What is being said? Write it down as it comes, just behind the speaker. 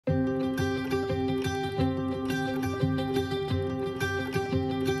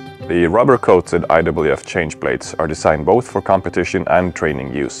The rubber-coated IWF change plates are designed both for competition and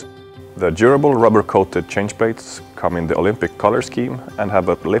training use. The durable rubber-coated change plates come in the Olympic color scheme and have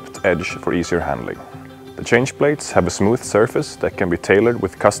a lipped edge for easier handling. The change plates have a smooth surface that can be tailored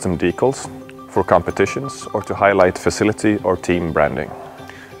with custom decals for competitions or to highlight facility or team branding.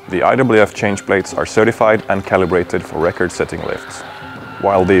 The IWF change plates are certified and calibrated for record-setting lifts.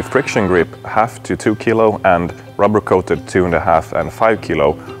 While the friction grip 1/2 to 2 kilo and rubber-coated 2.5 and 5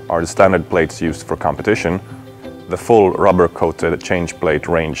 kilo are the standard plates used for competition, the full rubber-coated change plate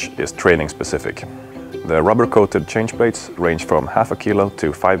range is training specific. The rubber-coated change plates range from 1/2 kilo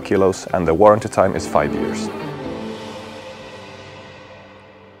to 5 kilos and the warranty time is 5 years.